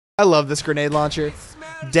I love this grenade launcher.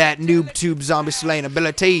 Dat noob tube zombie slaying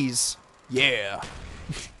abilities. Yeah.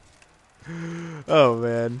 Oh,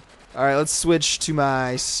 man. Alright, let's switch to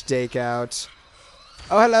my stakeout.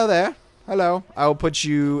 Oh, hello there. Hello. I will put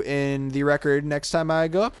you in the record next time I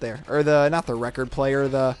go up there. Or not the record player,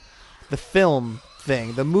 the film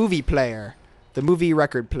thing. The movie player. The movie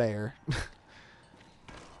record player.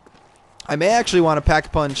 I may actually want to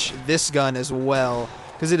pack punch this gun as well,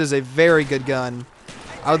 because it is a very good gun.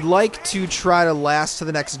 I would like to try to last to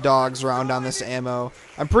the next dogs round on this ammo.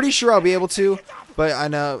 I'm pretty sure I'll be able to, but I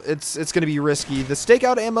know it's going to be risky. The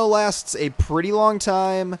stakeout ammo lasts a pretty long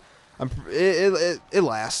time. It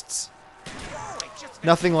lasts.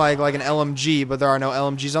 Nothing like an LMG, but there are no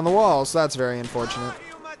LMGs on the wall, so that's very unfortunate.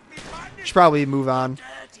 Should probably move on.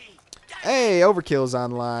 Hey, Overkill's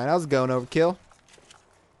online. How's it going, Overkill?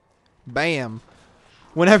 Bam.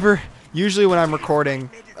 Usually when I'm recording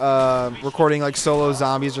like solo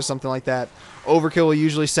zombies or something like that, Overkill will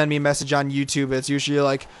usually send me a message on YouTube. It's usually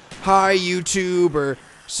like, "Hi YouTube," or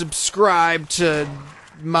 "Subscribe to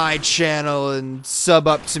my channel and sub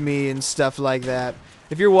up to me," and stuff like that.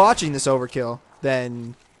 If you're watching this, Overkill,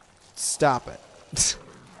 then stop it.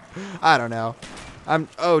 I don't know.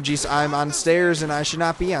 Oh jeez, I'm on stairs and I should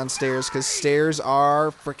not be on stairs because stairs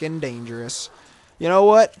are freaking dangerous. You know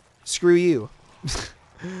what? Screw you.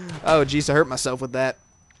 Oh jeez, I hurt myself with that.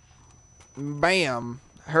 Bam.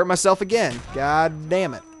 Hurt myself again. God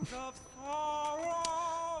damn it.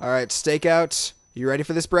 Alright, stakeout. You ready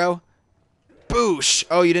for this, bro? Boosh!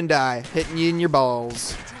 Oh, you didn't die. Hitting you in your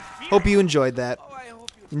balls. Hope you enjoyed that.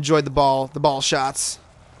 Enjoyed the ball shots.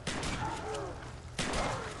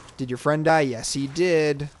 Did your friend die? Yes, he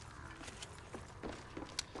did.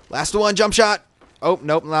 Last one, jump shot. Oh,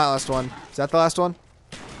 nope, not last one. Is that the last one?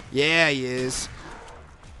 Yeah, he is.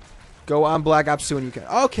 Go on Black Ops 2 when you can.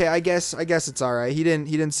 Okay, I guess it's all right. He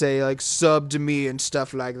didn't say like sub to me and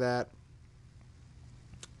stuff like that.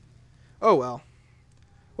 Oh well.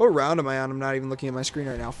 What round am I on? I'm not even looking at my screen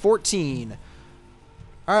right now. 14.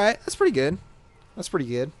 All right, that's pretty good. That's pretty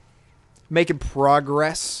good. Making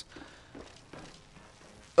progress.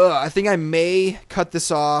 I think I may cut this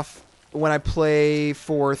off when I play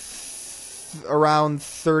for around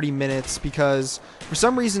 30 minutes because for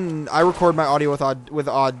some reason I record my audio with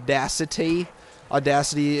Audacity.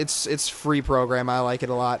 Audacity, it's free program. I like it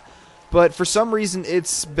a lot. But for some reason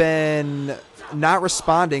it's been not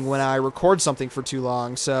responding when I record something for too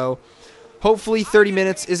long. So hopefully 30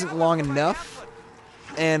 minutes isn't long enough,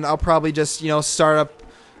 and I'll probably just, start up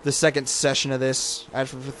the second session of this for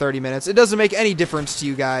 30 minutes. It doesn't make any difference to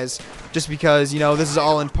you guys just because, this is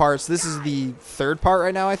all in parts. This is the third part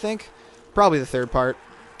right now, I think. Probably the third part.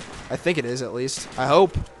 I think it is, at least. I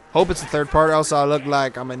hope. Hope it's the third part, else I'll look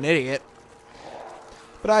like I'm an idiot.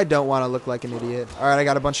 But I don't want to look like an idiot. Alright, I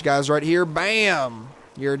got a bunch of guys right here. Bam!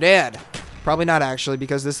 You're dead. Probably not, actually,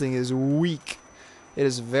 because this thing is weak. It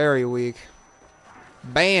is very weak.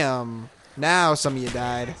 Bam! Now some of you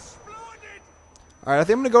died. Alright, I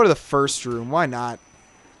think I'm going to go to the first room. Why not?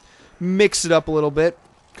 Mix it up a little bit.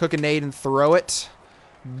 Cook a nade and throw it.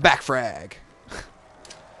 Back frag.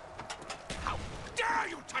 How dare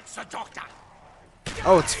you touch the doctor?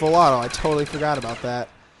 Oh, it's full auto. I totally forgot about that.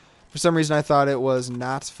 For some reason, I thought it was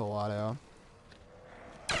not full auto.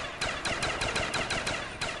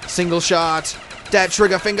 Single shot. That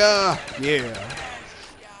trigger finger. Yeah.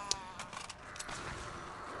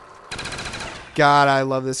 God, I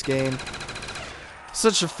love this game.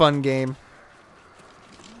 Such a fun game.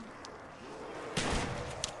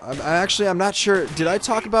 I'm not sure. Did I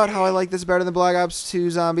talk about how I like this better than Black Ops 2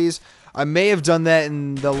 Zombies? I may have done that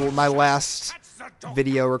in my last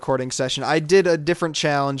video recording session. I did a different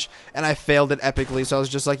challenge, and I failed it epically, so I was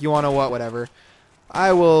just like, you want to know what? Whatever.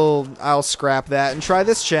 I'll scrap that and try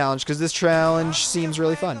this challenge, because this challenge seems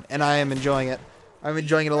really fun, and I am enjoying it. I'm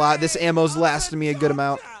enjoying it a lot. This ammo's lasted me a good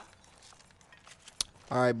amount.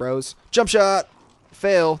 Alright, bros. Jump shot!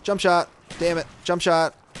 Fail. Jump shot. Damn it. Jump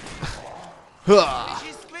shot. God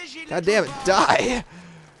damn it. Die.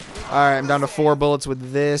 Alright, I'm down to 4 bullets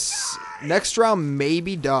with this. Next round,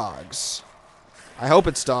 maybe dogs. I hope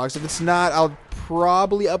it's dogs. If it's not, I'll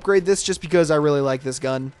probably upgrade this just because I really like this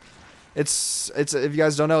gun. It's if you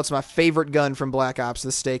guys don't know, it's my favorite gun from Black Ops,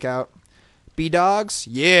 this stakeout. Be dogs?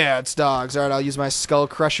 Yeah, it's dogs. Alright, I'll use my Skull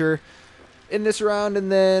Crusher in this round,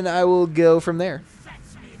 and then I will go from there.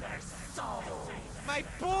 My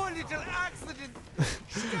poor little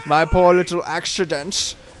accident. My poor little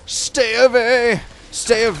accident. Stay away.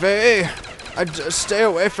 Stay away. Stay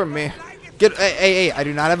away from me. Hey, I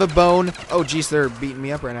do not have a bone. Oh, jeez, they're beating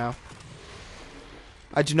me up right now.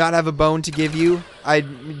 I do not have a bone to give you.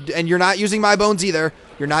 And you're not using my bones either.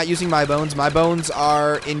 You're not using my bones. My bones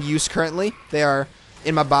are in use currently. They are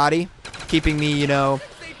in my body, keeping me, you know,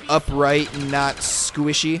 upright and not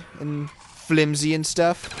squishy and flimsy and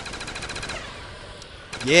stuff.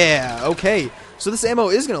 Yeah, okay. So this ammo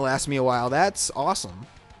is going to last me a while. That's awesome.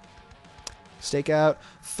 Stake out.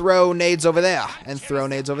 Throw nades over there. And throw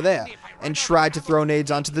nades over there. And try to throw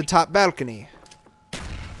nades onto the top balcony.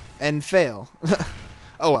 And fail.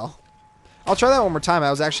 Oh well. I'll try that one more time.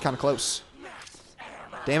 I was actually kind of close.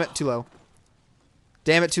 Damn it, too low.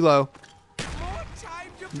 Damn it, too low.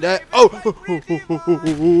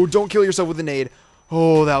 Oh, don't kill yourself with a nade.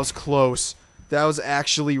 Oh, that was close. That was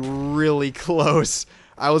actually really close.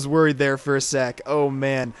 I was worried there for a sec. Oh,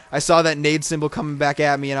 man. I saw that nade symbol coming back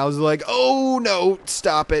at me, and I was like, oh, no.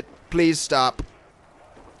 Stop it. Please stop.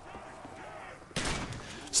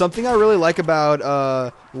 Something I really like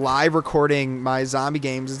about live recording my zombie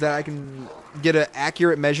games is that I can get an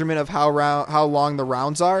accurate measurement of how long the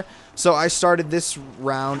rounds are. So I started this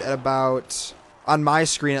round at about, on my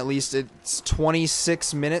screen at least, it's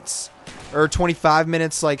 26 minutes, or 25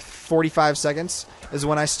 minutes, like 45 seconds is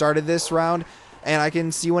when I started this round. And I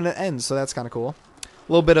can see when it ends, so that's kind of cool.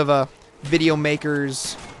 A little bit of a video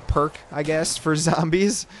maker's perk, I guess, for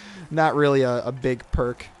zombies. Not really a big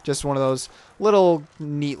perk. Just one of those little,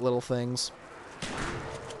 neat little things.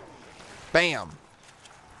 Bam!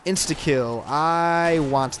 Insta-kill. I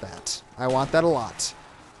want that. I want that a lot.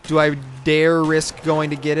 Do I dare risk going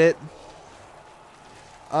to get it?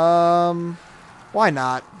 Why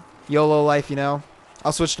not? YOLO life, you know?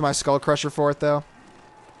 I'll switch to my Skull Crusher for it, though.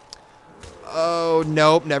 Oh,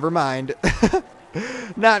 nope, never mind.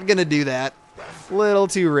 Not gonna do that. Little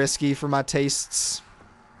too risky for my tastes.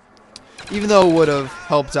 Even though it would have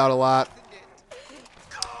helped out a lot.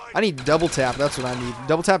 I need double tap, that's what I need.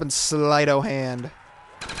 Double tap and Sleight-O hand.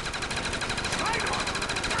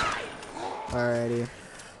 Alrighty.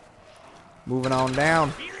 Moving on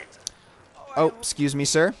down. Oh, excuse me,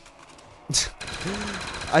 sir.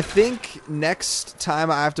 I think next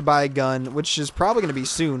time I have to buy a gun, which is probably going to be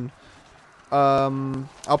soon.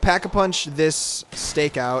 I'll pack-a-punch this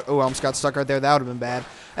stakeout. Oh, I almost got stuck right there. That would have been bad.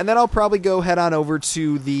 And then I'll probably go head on over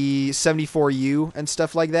to the 74U and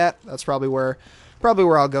stuff like that. That's probably where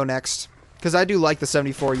I'll go next. Because I do like the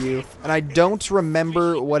 74U. And I don't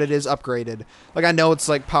remember what it is upgraded. Like, I know it's,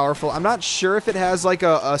 like, powerful. I'm not sure if it has, like,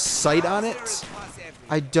 a sight on it.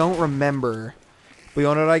 I don't remember. But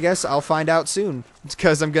you know what, I guess? I'll find out soon.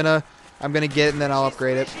 Because I'm gonna get it and then I'll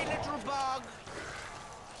upgrade it.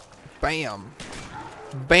 Bam.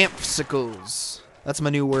 Bamphsicles. That's my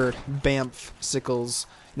new word. Bamphsicles.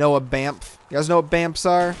 You know what bamf? You guys know what bamfs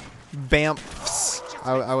are? Bamfs.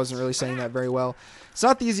 I wasn't really saying that very well. It's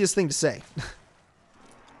not the easiest thing to say.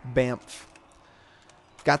 Bamf.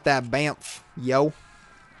 Got that bamf, yo.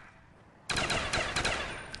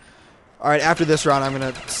 Alright, after this round, I'm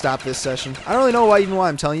going to stop this session. I don't really know why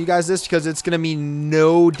I'm telling you guys this, because it's going to mean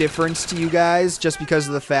no difference to you guys, just because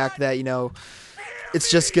of the fact that, you know, it's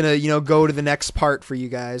just going to, you know, go to the next part for you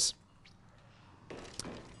guys.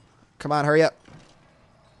 Come on, hurry up.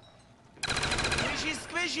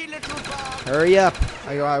 Hurry up.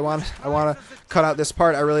 I want to cut out this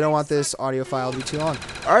part. I really don't want this audio file to be too long.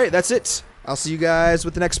 Alright, that's it. I'll see you guys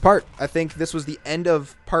with the next part. I think this was the end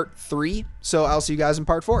of part 3, so I'll see you guys in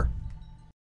part 4.